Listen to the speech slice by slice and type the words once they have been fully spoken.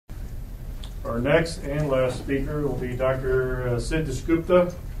Our next and last speaker will be Dr. Sid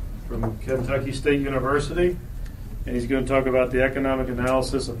Dasgupta from Kentucky State University, and he's going to talk about the economic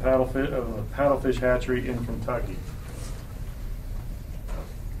analysis of a paddlefish hatchery in Kentucky.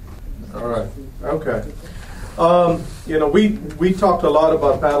 All right. Okay. We talked a lot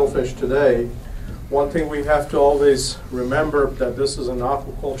about paddlefish today. One thing we have to always remember that this is an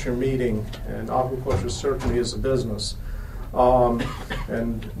aquaculture meeting, and aquaculture certainly is a business.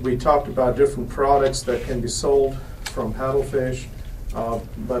 And we talked about different products that can be sold from paddlefish,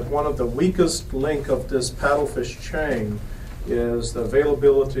 but one of the weakest link of this paddlefish chain is the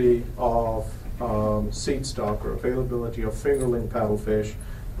availability of seed stock or availability of fingerling paddlefish,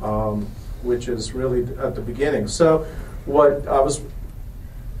 which is really at the beginning. So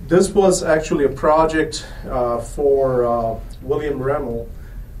this was actually a project for William Remmel.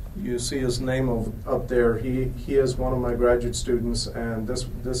 You see his name up there. He is one of my graduate students, and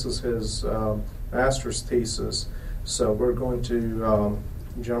this is his master's thesis. So we're going to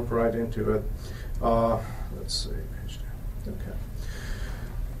jump right into it. Let's see. Okay.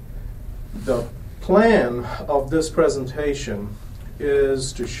 The plan of this presentation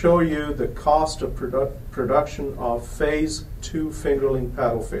is to show you the cost of production of phase 2 fingerling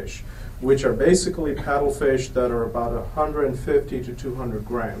paddlefish, which are basically paddlefish that are about 150 to 200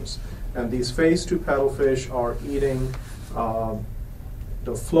 grams. And these phase 2 paddlefish are eating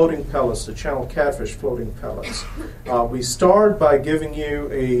the floating pellets, the channel catfish floating pellets. We start by giving you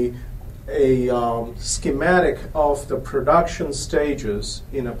a schematic of the production stages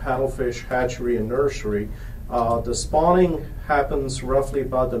in a paddlefish hatchery and nursery. The spawning happens roughly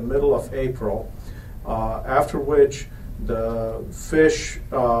about the middle of April, after which the fish,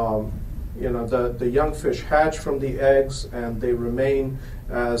 the young fish hatch from the eggs, and they remain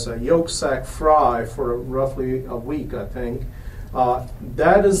as a yolk sac fry for roughly a week, I think.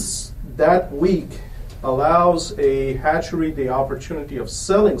 That week allows a hatchery the opportunity of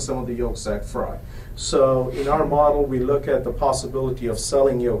selling some of the yolk sac fry. So in our model, we look at the possibility of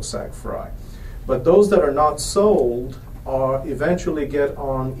selling yolk sac fry. But those that are not sold are eventually get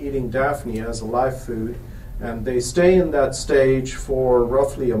on eating Daphne as a live food, and they stay in that stage for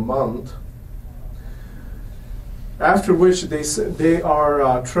roughly a month, after which they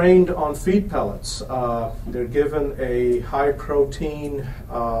are trained on feed pellets. They're given a high-protein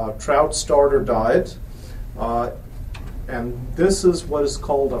trout starter diet, and this is what is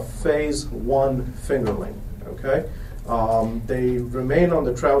called a phase 1 fingerling. Okay. They remain on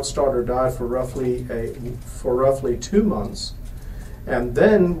the trout starter diet for roughly 2 months, and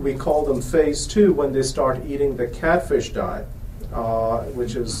then we call them phase 2 when they start eating the catfish diet,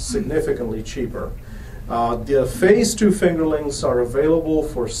 which is significantly cheaper. The phase 2 fingerlings are available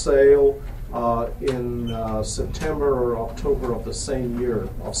for sale in September or October of the same year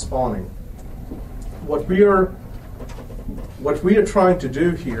of spawning. What we are trying to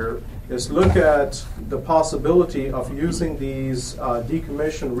do here is look at the possibility of using these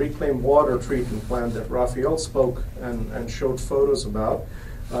decommissioned reclaimed water treatment plant that Raphael spoke and showed photos about,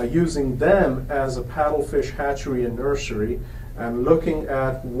 using them as a paddlefish hatchery and nursery, and looking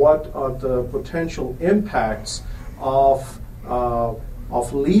at what are the potential impacts of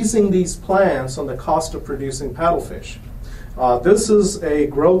leasing these plants on the cost of producing paddlefish. This is a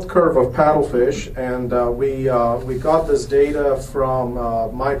growth curve of paddlefish, and we got this data from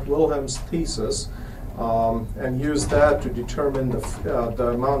Mike Wilhelm's thesis, and used that to determine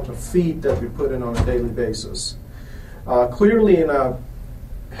the amount of feed that we put in on a daily basis. Clearly, in a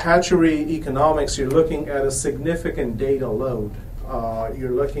hatchery economics, you're looking at a significant data load.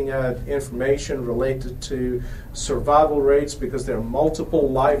 You're looking at information related to survival rates, because there are multiple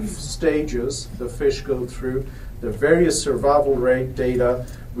life stages the fish go through, the various survival rate data.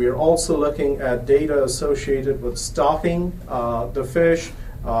 We are also looking at data associated with stocking the fish,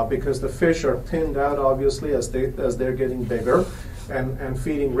 because the fish are thinned out, obviously, as they're getting bigger, and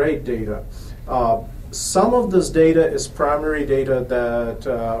feeding rate data. Some of this data is primary data that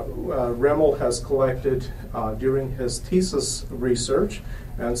Remmel has collected during his thesis research,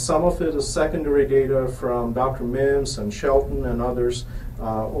 and some of it is secondary data from Dr. Mims and Shelton and others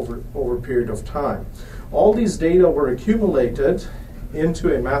over a period of time. All these data were accumulated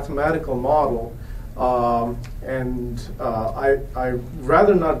into a mathematical model, and I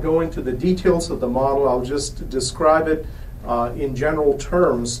rather not go into the details of the model. I'll just describe it in general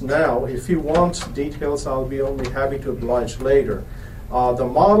terms now. If you want details, I'll be only happy to oblige later. The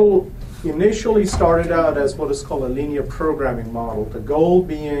model initially started out as what is called a linear programming model, the goal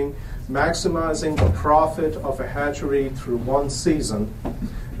being maximizing the profit of a hatchery through one season.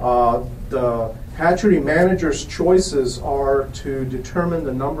 The hatchery managers' choices are to determine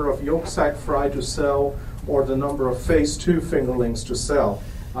the number of yolk sac fry to sell or the number of phase 2 fingerlings to sell.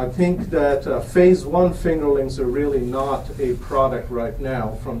 I think that phase 1 fingerlings are really not a product right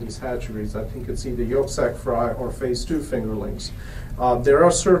now from these hatcheries. I think it's either yolk sac fry or phase 2 fingerlings. There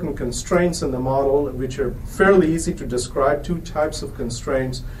are certain constraints in the model which are fairly easy to describe, 2 types of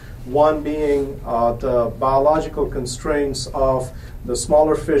constraints. One being the biological constraints of the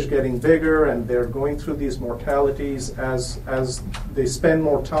smaller fish getting bigger and they're going through these mortalities as they spend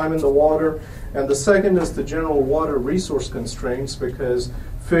more time in the water. And the second is the general water resource constraints, because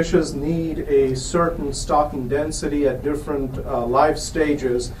fishes need a certain stocking density at different life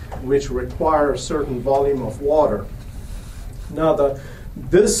stages which require a certain volume of water. Now,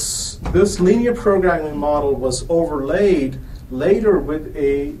 this linear programming model was overlaid later with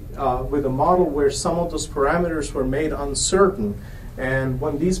a model where some of those parameters were made uncertain. And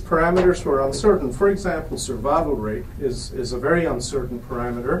when these parameters were uncertain, for example, survival rate is a very uncertain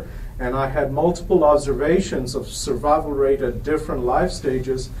parameter, and I had multiple observations of survival rate at different life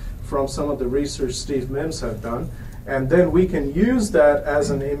stages from some of the research Steve Mims had done. And then we can use that as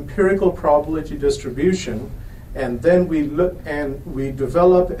an empirical probability distribution. And then we look and we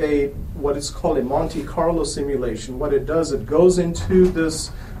develop what is called a Monte Carlo simulation. What it does, it goes into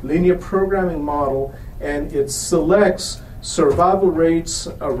this linear programming model and it selects survival rates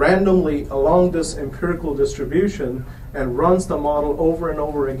randomly along this empirical distribution and runs the model over and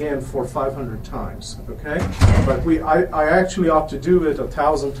over again for 500 times. Okay, but I actually opt to do it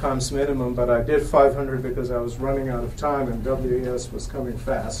 1,000 times minimum, but I did 500 because I was running out of time and WES was coming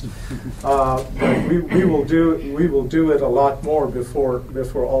fast. But we will do it a lot more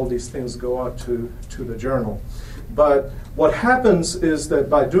before all these things go out to the journal. But what happens is that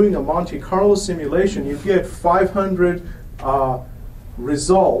by doing a Monte Carlo simulation, you get 500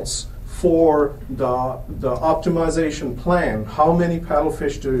 results for the optimization plan. How many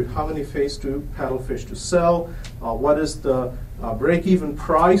phase 2 paddlefish to sell? What is the break-even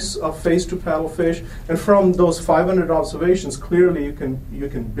price of phase 2 paddlefish? And from those 500 observations, clearly you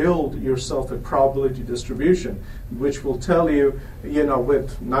can build yourself a probability distribution, which will tell you,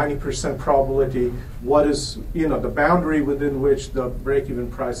 with 90% probability, what is the boundary within which the break-even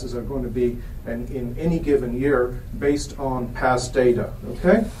prices are going to be in any given year based on past data.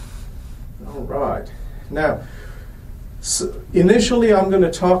 Okay. All right. Now, initially I'm going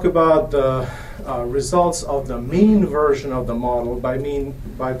to talk about the results of the mean version of the model. By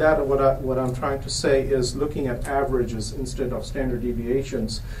that, what I'm trying to say is looking at averages instead of standard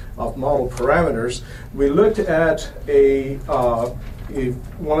deviations of model parameters. We looked at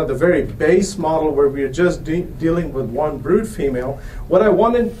one of the very base model where we are just dealing with one brood female. What I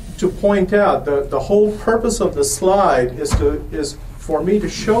wanted to point out, the whole purpose of the slide is for me to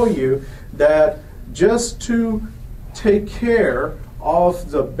show you that just to take care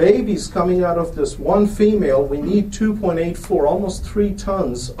of the babies coming out of this one female, we need 2.84, almost 3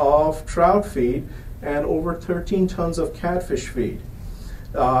 tons of trout feed and over 13 tons of catfish feed.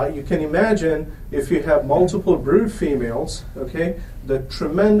 You can imagine if you have multiple brood females, okay, the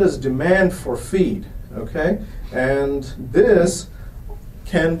tremendous demand for feed, okay, and this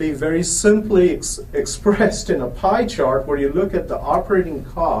can be very simply expressed in a pie chart where you look at the operating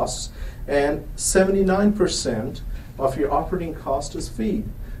costs, and 79% of your operating cost is feed.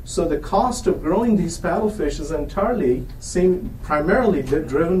 So the cost of growing these paddlefish is primarily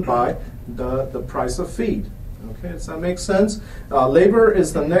driven by the price of feed. Okay, does that make sense? Labor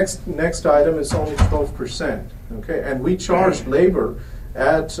is the next item. It's only 12%. Okay, and we charge labor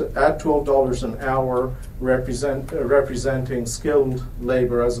at $12 an hour, representing skilled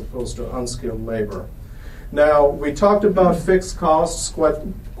labor as opposed to unskilled labor. Now, we talked about fixed costs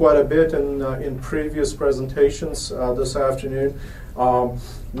quite a bit in previous presentations this afternoon.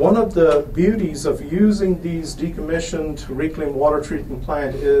 One of the beauties of using these decommissioned reclaimed water treatment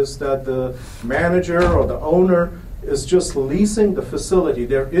plant is that the manager or the owner is just leasing the facility.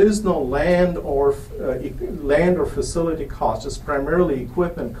 There is no land or facility cost. It's primarily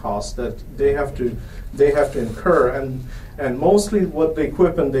equipment costs that they have to incur, and mostly what the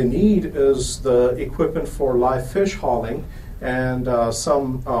equipment they need is the equipment for live fish hauling and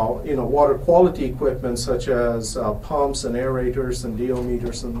some water quality equipment such as pumps and aerators and DO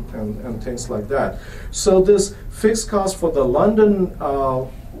meters and things like that. So this fixed cost for the London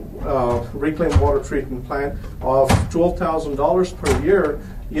reclaimed water treatment plant of $12,000 per year,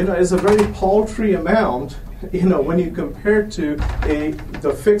 is a very paltry amount, when you compare to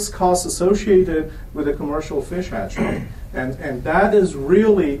the fixed costs associated with a commercial fish hatchery. And that is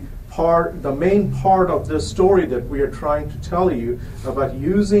really the main part of this story that we are trying to tell you about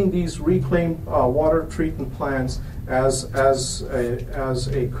using these reclaimed water treatment plants as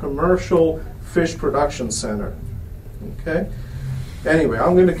a commercial fish production center. Okay. Anyway,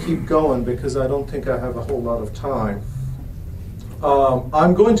 I'm going to keep going because I don't think I have a whole lot of time.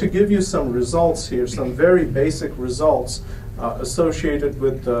 I'm going to give you some results here, some very basic results associated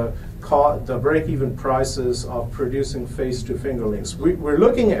with the break-even prices of producing phase 2 fingerlings. We're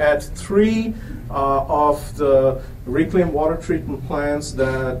looking at 3 of the reclaimed water treatment plants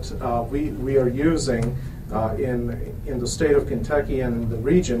that we are using in the state of Kentucky and in the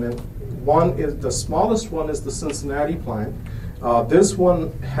region. And the smallest one is the Cincinnati plant. This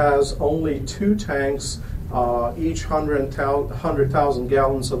one has only 2 tanks, each 100,000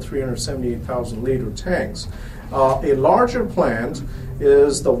 gallons of 378,000 liter tanks. A larger plant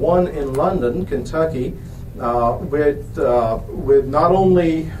is the one in London, Kentucky, with not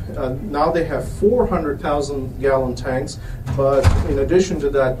only now they have 400,000 gallon tanks, but in addition to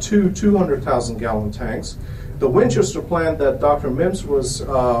that, 200,000 gallon tanks. The Winchester plant that Dr. Mims was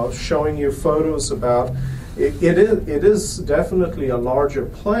showing you photos about, it is definitely a larger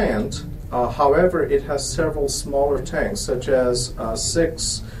plant. However, it has several smaller tanks, such as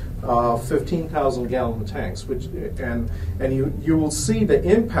 6 15,000 gallon tanks, and you will see the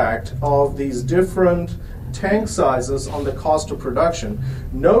impact of these different tank sizes on the cost of production.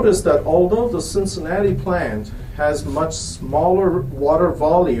 Notice that although the Cincinnati plant has much smaller water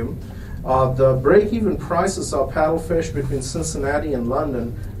volume, the break-even prices of paddlefish between Cincinnati and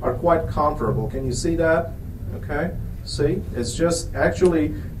London are quite comparable. Can you see that? Okay, see? It's just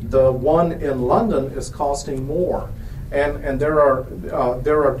actually the one in London is costing more. And there are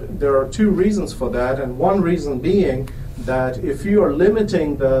 2 reasons for that, and one reason being that if you are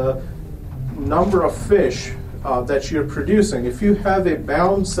limiting the number of fish that you're producing, if you have a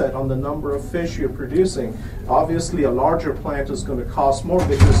bound set on the number of fish you're producing, obviously a larger plant is going to cost more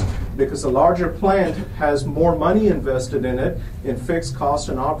because a larger plant has more money invested in it, in fixed cost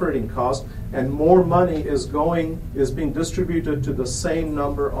and operating cost, and more money is being distributed to the same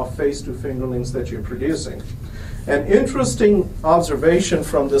number of phase 2 fingerlings that you're producing. An interesting observation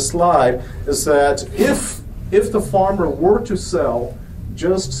from this slide is that if the farmer were to sell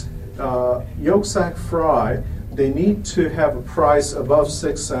just yolk sac fry, they need to have a price above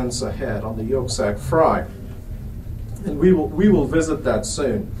 6 cents a head on the yolk sac fry. And we will visit that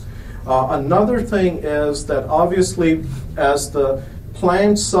soon. Another thing is that obviously as the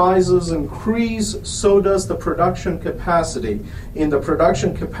plant sizes increase, so does the production capacity. In the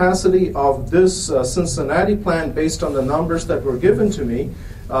production capacity of this Cincinnati plant, based on the numbers that were given to me,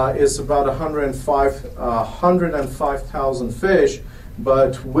 is about 105,000 fish.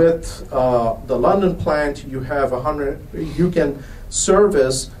 But with the London plant, you can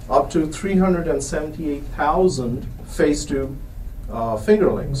service up to 378,000 phase 2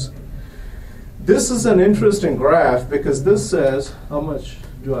 fingerlings. This is an interesting graph because this says, how much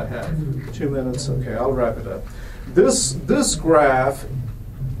do I have? 2 minutes? Okay, I'll wrap it up. This graph,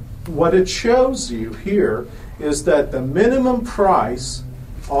 what it shows you here is that the minimum price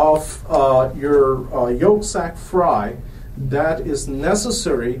of your yolk sac fry that is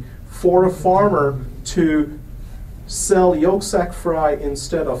necessary for a farmer to sell yolk sac fry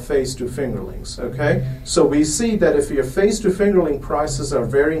instead of phase 2 fingerlings. Okay, so we see that if your phase 2 fingerling prices are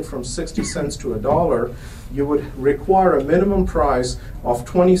varying from 60 cents to $1, you would require a minimum price of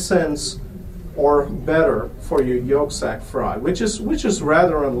 20 cents or better for your yolk sac fry, which is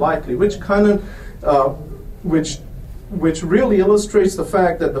rather unlikely. Which really illustrates the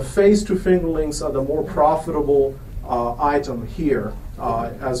fact that the phase 2 fingerlings are the more profitable item here.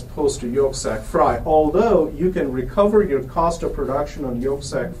 As opposed to yolk sac fry, although you can recover your cost of production on yolk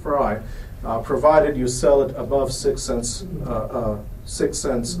sac fry, provided you sell it above 6 cents a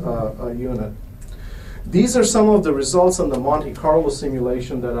unit. These are some of the results on the Monte Carlo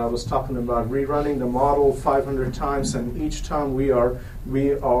simulation that I was talking about, rerunning the model 500 times, and each time we are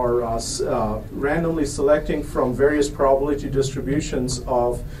randomly selecting from various probability distributions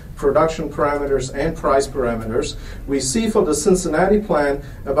of production parameters and price parameters. We see for the Cincinnati plant,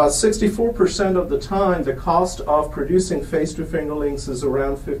 about 64% of the time, the cost of producing phase 2 fingerlings is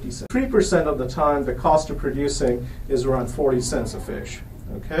around 50 cents. 3% of the time, the cost of producing is around 40 cents a fish.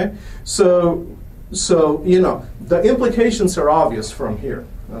 Okay, so the implications are obvious from here.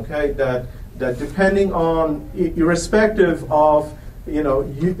 Okay, that depending on, irrespective of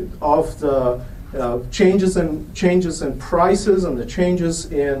the changes in prices and the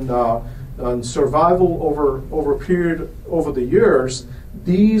changes in survival over the years,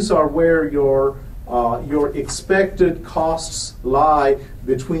 these are where your your expected costs lie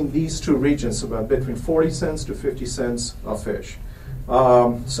between these two regions, about between 40 cents to 50 cents a fish.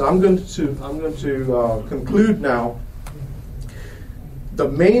 So I'm going to conclude now. The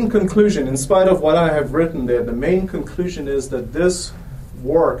main conclusion, in spite of what I have written there, the main conclusion is that this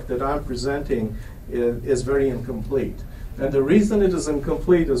work that I'm presenting is very incomplete. And the reason it is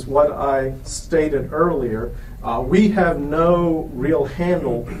incomplete is what I stated earlier. We have no real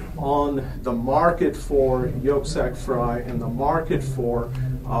handle on the market for yolk sac fry and the market for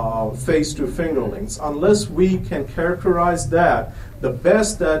phase 2 fingerlings. Unless we can characterize that, the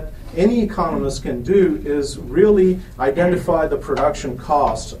best that any economist can do is really identify the production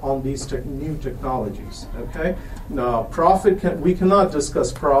costs on these new technologies. Okay? Now, we cannot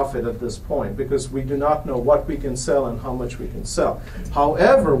discuss profit at this point because we do not know what we can sell and how much we can sell.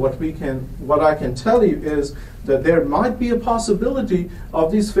 However, what I can tell you is that there might be a possibility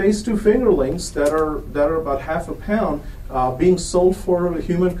of these phase 2 fingerlings that are about half a pound being sold for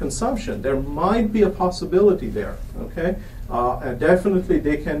human consumption. There might be a possibility there. Okay, and definitely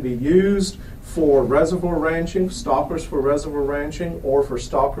they can be used for reservoir ranching, stockers for reservoir ranching, or for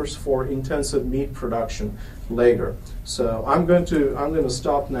stockers for intensive meat production later. So I'm going to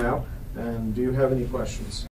stop now. And do you have any questions?